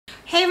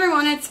Hey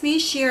everyone, it's me,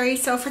 Sherry.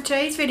 So for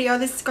today's video,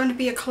 this is going to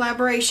be a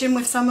collaboration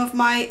with some of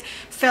my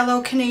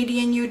fellow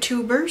Canadian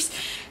YouTubers.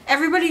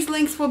 Everybody's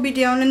links will be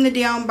down in the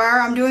down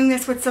bar. I'm doing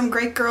this with some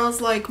great girls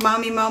like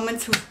Mommy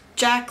Moments, who's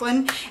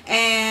Jaclyn,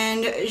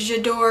 and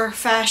J'adore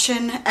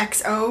Fashion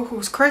XO,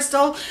 who's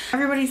Crystal.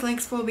 Everybody's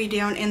links will be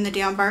down in the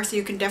down bar, so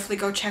you can definitely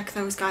go check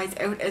those guys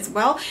out as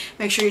well.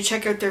 Make sure you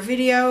check out their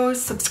videos,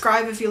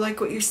 subscribe if you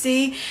like what you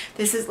see.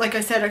 This is, like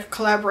I said, a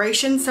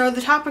collaboration. So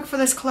the topic for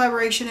this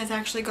collaboration is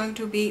actually going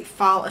to be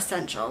fall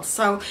essentials.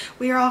 So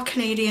we are all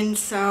Canadian,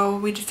 so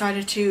we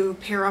decided to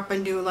pair up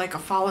and do like a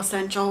fall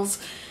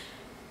essentials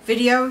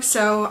video.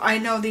 So I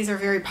know these are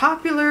very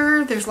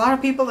popular. There's a lot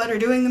of people that are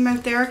doing them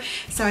out there,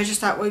 so I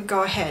just thought we'd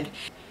go ahead.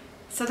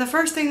 So the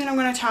first thing that I'm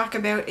going to talk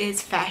about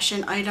is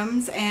fashion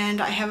items, and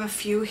I have a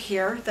few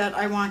here that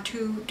I want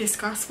to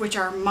discuss, which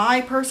are my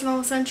personal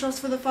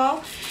essentials for the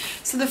fall.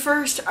 So the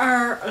first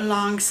are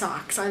long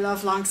socks. I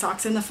love long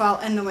socks in the fall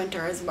and the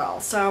winter as well.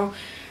 So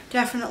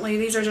definitely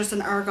these are just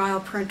an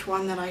argyle print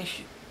one that I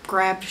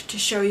grabbed to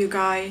show you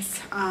guys.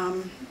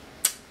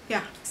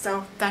 Yeah,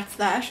 so that's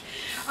that.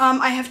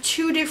 I have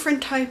two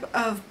different type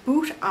of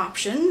boot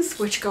options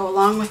which go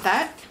along with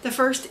that. The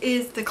first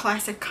is the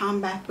classic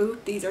combat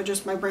boot. These are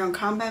just my brown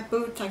combat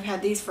boots. I've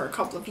had these for a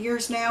couple of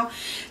years now.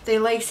 They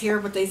lace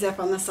here, but they zip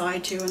on the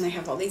side too, and they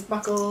have all these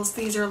buckles.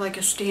 These are like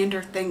a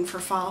standard thing for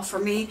fall for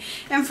me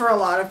and for a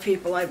lot of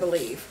people, I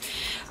believe.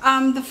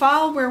 The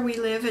fall where we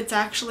live, it's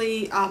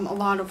actually a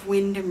lot of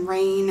wind and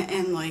rain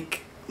and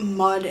like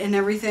mud and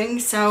everything,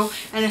 so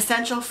an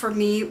essential for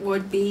me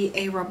would be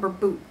a rubber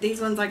boot.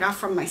 These ones I got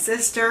from my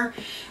sister.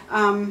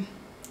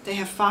 They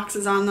have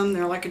foxes on them.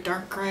 They're like a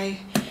dark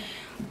gray.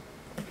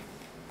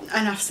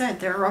 Enough said,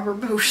 they're a rubber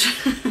boot.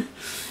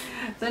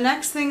 The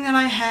next thing that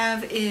I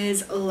have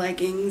is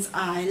leggings.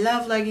 I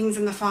love leggings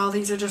in the fall.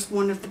 These are just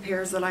one of the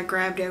pairs that I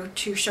grabbed out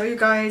to show you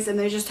guys, and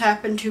they just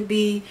happen to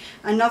be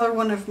another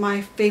one of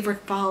my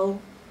favorite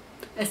fall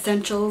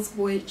essentials,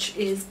 which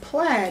is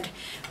plaid,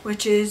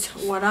 which is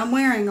what I'm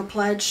wearing, a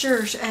plaid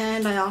shirt.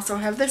 And I also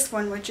have this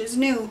one, which is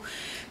new.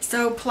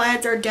 So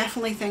plaids are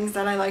definitely things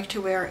that I like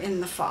to wear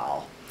in the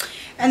fall.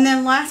 And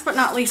then last but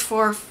not least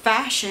for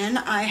fashion,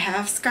 I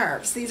have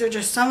scarves. These are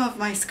just some of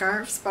my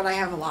scarves, but I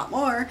have a lot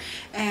more,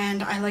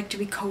 and I like to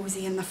be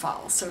cozy in the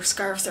fall. So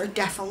scarves are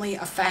definitely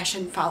a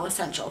fashion fall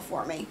essential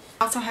for me.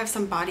 I also have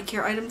some body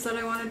care items that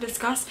I want to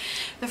discuss.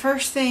 The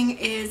first thing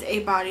is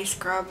a body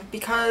scrub,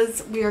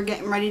 because we are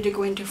getting ready to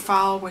go into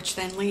fall, which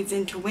then leads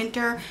into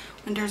winter.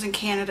 Winters in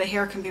Canada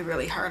here can be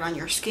really hard on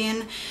your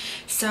skin.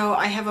 So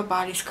I have a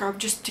body scrub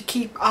just to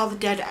keep all the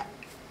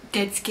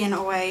dead skin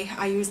away.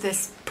 I use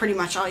this pretty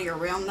much all year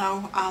round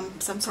though,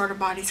 some sort of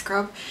body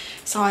scrub.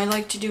 So I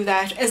like to do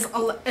that, as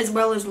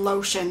well as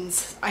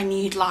lotions. I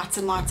need lots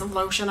and lots of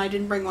lotion. I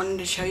didn't bring one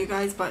to show you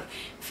guys, but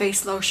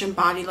face lotion,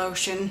 body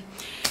lotion,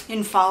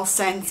 in fall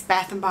scents,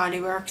 Bath and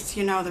Body Works,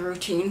 you know the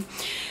routine.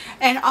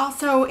 And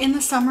also in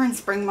the summer and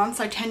spring months,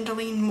 I tend to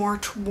lean more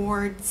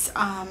towards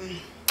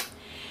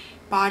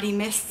body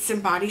mists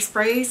and body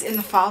sprays. In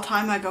the fall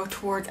time, I go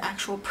towards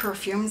actual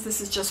perfumes.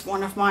 This is just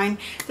one of mine.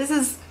 This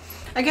is,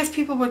 I guess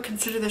people would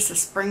consider this a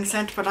spring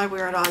scent, but I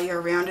wear it all year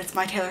round. It's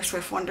my Taylor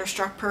Swift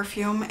Wonderstruck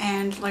perfume,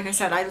 and like I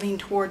said, I lean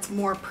towards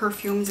more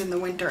perfumes in the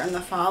winter and the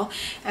fall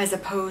as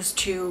opposed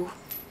to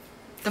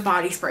the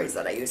body sprays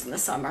that I use in the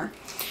summer.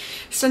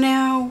 So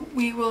now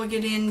we will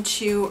get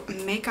into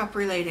makeup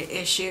related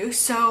issues.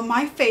 So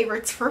my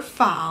favorites for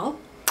fall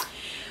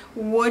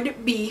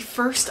would be,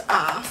 first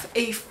off,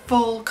 a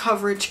full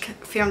coverage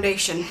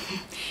foundation.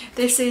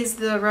 This is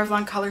the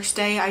Revlon Color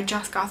Stay. I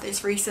just got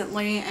this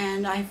recently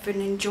and I've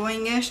been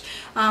enjoying it.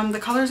 The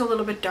color is a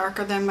little bit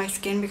darker than my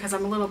skin because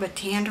I'm a little bit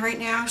tanned right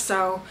now,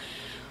 so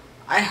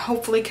I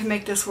hopefully can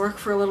make this work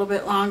for a little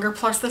bit longer.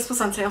 Plus this was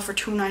on sale for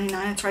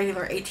 $2.99. It's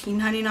regular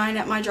 $18.99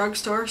 at my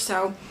drugstore,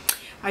 so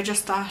I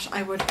just thought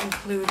I would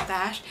include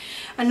that.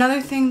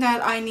 Another thing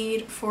that I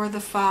need for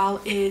the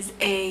fall is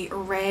a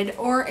red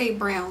or a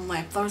brown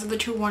lip. Those are the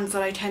two ones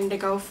that I tend to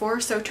go for.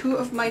 So two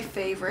of my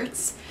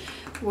favorites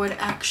would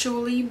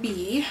actually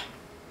be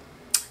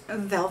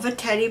Velvet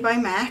Teddy by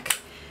MAC,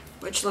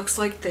 which looks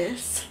like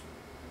this.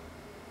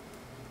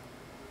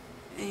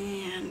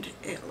 And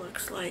it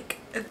looks like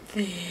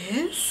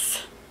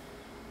this.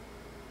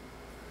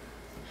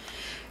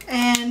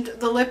 And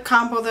the lip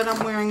combo that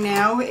I'm wearing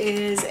now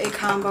is a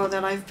combo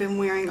that I've been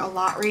wearing a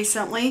lot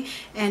recently,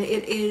 and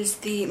it is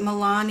the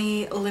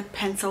Milani Lip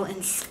Pencil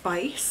in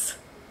Spice,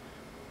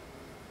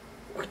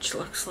 which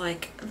looks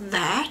like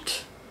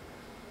that.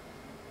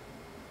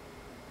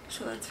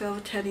 So that's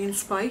Velvet Teddy and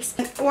Spice.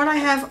 And what I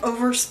have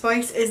over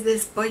Spice is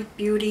this Bite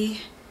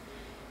Beauty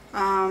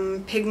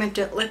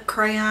pigmented lip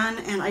crayon,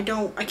 and I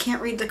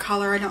can't read the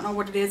color. I don't know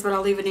what it is, but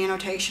I'll leave an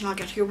annotation. I'll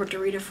get Hubert to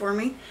read it for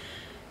me.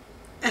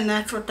 And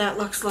that's what that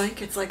looks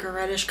like. It's like a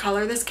reddish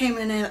color. This came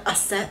in a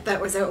set that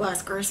was out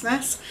last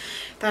Christmas.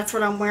 That's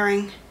what I'm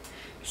wearing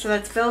So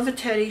that's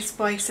Velvetetti,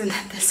 Spice, and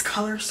then this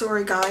color,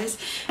 sorry guys.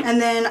 And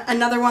then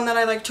another one that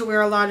I like to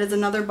wear a lot is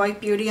another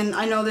Bite Beauty, and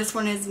I know this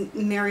one is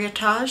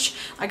Mariage.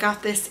 I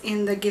got this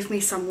in the Give Me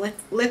Some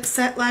lip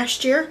set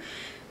last year.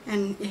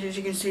 And as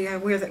you can see, I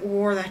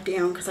wore that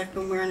down because I've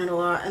been wearing it a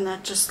lot, and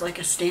that's just like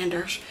a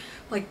standard,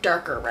 like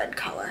darker red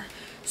color.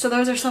 So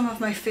those are some of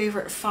my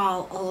favorite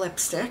fall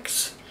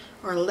lipsticks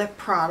or lip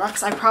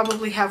products. I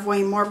probably have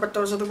way more, but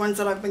those are the ones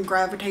that I've been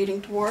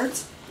gravitating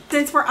towards.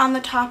 Since we're on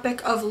the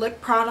topic of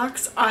lip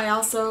products, I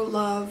also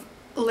love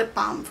lip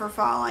balm for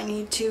fall. I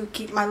need to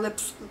keep my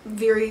lips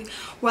very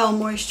well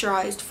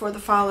moisturized for the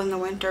fall and the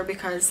winter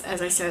because,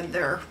 as I said,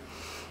 they're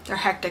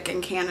hectic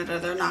in Canada.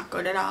 They're not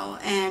good at all.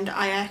 And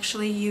I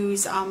actually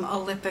use a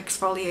lip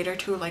exfoliator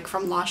too, like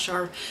from Lush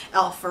or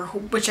Elf or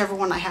whichever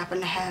one I happen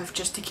to have,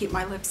 just to keep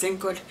my lips in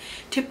good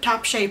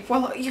tip-top shape.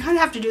 Well, you kind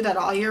of have to do that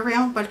all year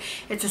round, but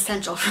it's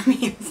essential for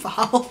me in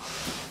fall.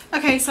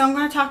 Okay, so I'm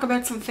going to talk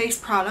about some face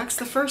products.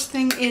 The first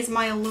thing is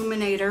my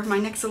illuminator, my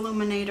NYX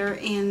illuminator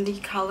in the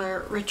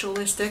color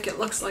Ritualistic. It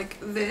looks like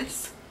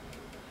this.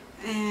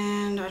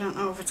 And I don't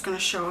know if it's going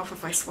to show up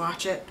if I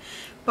swatch it.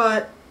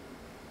 But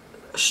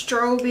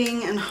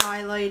strobing and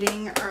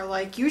highlighting are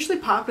like usually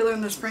popular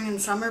in the spring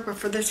and summer, but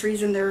for this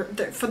reason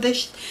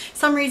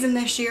some reason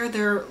this year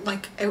they're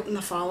like out in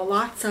the fall a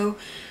lot. So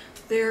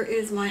there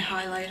is my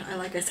highlight.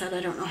 Like I said,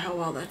 I don't know how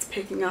well that's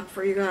picking up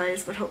for you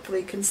guys, but hopefully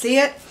you can see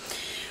it.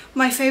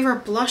 My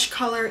favorite blush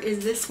color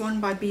is this one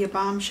by Be a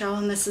Bombshell,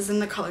 and this is in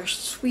the color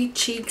Sweet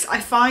Cheeks.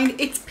 I find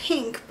it's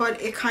pink, but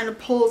it kind of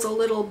pulls a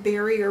little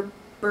berry or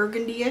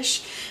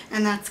burgundy-ish,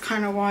 and that's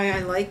kind of why I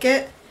like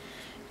it.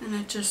 And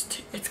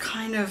it's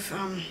kind of,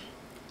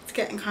 it's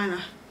getting kind of,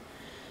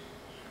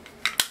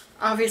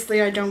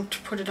 obviously I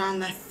don't put it on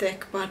that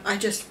thick, but I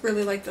just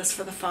really like this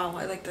for the fall.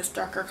 I like this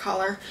darker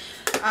color.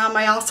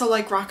 I also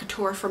like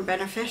Rockateur from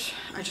Benefit.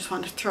 I just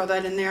wanted to throw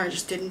that in there. I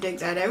just didn't dig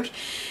that out.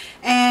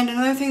 And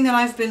another thing that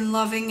I've been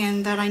loving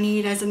and that I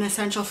need as an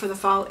essential for the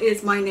fall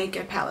is my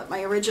Naked palette,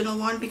 my original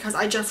one, because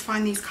I just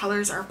find these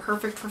colors are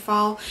perfect for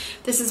fall.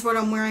 This is what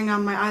I'm wearing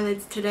on my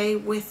eyelids today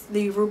with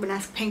the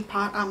Rubenesque Pink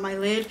Pot on my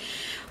lid.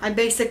 I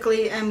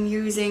basically am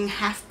using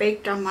Half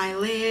Baked on my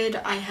lid.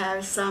 I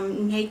have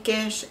some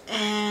Naked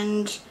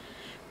and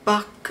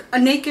Buck, a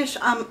Naked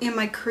in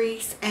my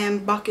crease,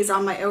 and Buck is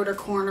on my outer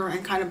corner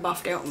and kind of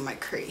buffed out in my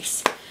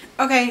crease.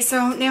 Okay,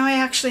 so now I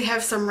actually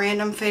have some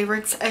random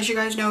favorites. As you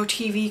guys know,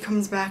 TV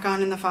comes back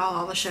on in the fall,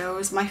 all the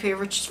shows. My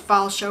favorite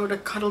fall show to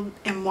cuddle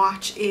and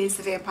watch is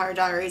The Vampire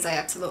Diaries. I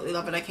absolutely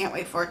love it. I can't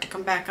wait for it to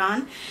come back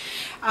on.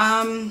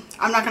 I'm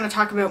not going to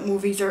talk about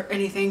movies or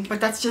anything, but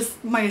that's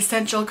just my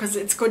essential because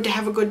it's good to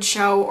have a good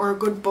show or a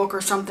good book or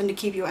something to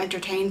keep you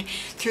entertained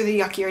through the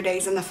yuckier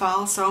days in the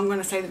fall. So I'm going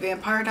to say The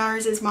Vampire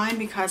Diaries is mine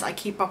because I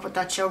keep up with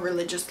that show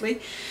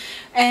religiously.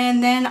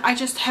 And then I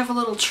just have a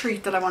little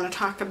treat that I want to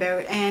talk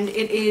about, and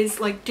it is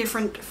like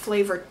different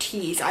flavored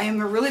teas. I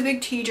am a really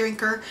big tea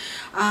drinker.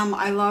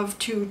 I love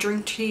to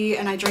drink tea,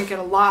 and I drink it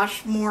a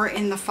lot more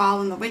in the fall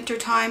and the winter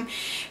time.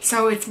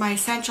 So it's my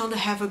essential to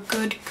have a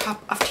good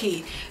cup of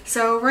tea.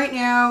 So right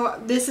now,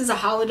 this is a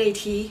holiday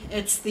tea.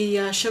 It's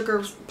the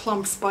Sugar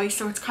Plum Spice,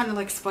 so it's kind of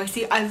like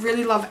spicy. I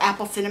really love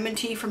apple cinnamon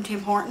tea from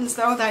Tim Hortons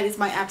though. That is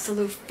my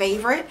absolute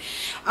favorite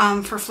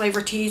for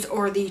flavor teas,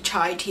 or the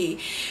chai tea.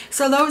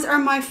 So those are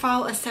my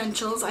fall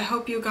essentials. I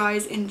hope you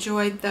guys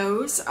enjoyed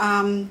those.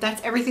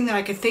 That's everything that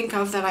I could think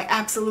of that I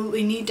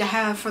absolutely need to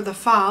have for the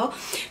fall.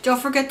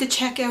 Don't forget to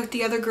check out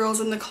the other girls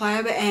in the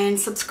collab and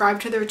subscribe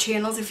to their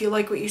channels if you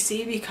like what you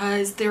see,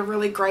 because they're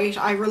really great.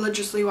 I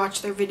religiously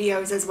watch their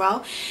videos as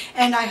well,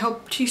 and I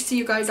hope to see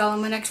you guys all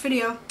in the next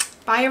video.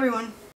 Bye everyone.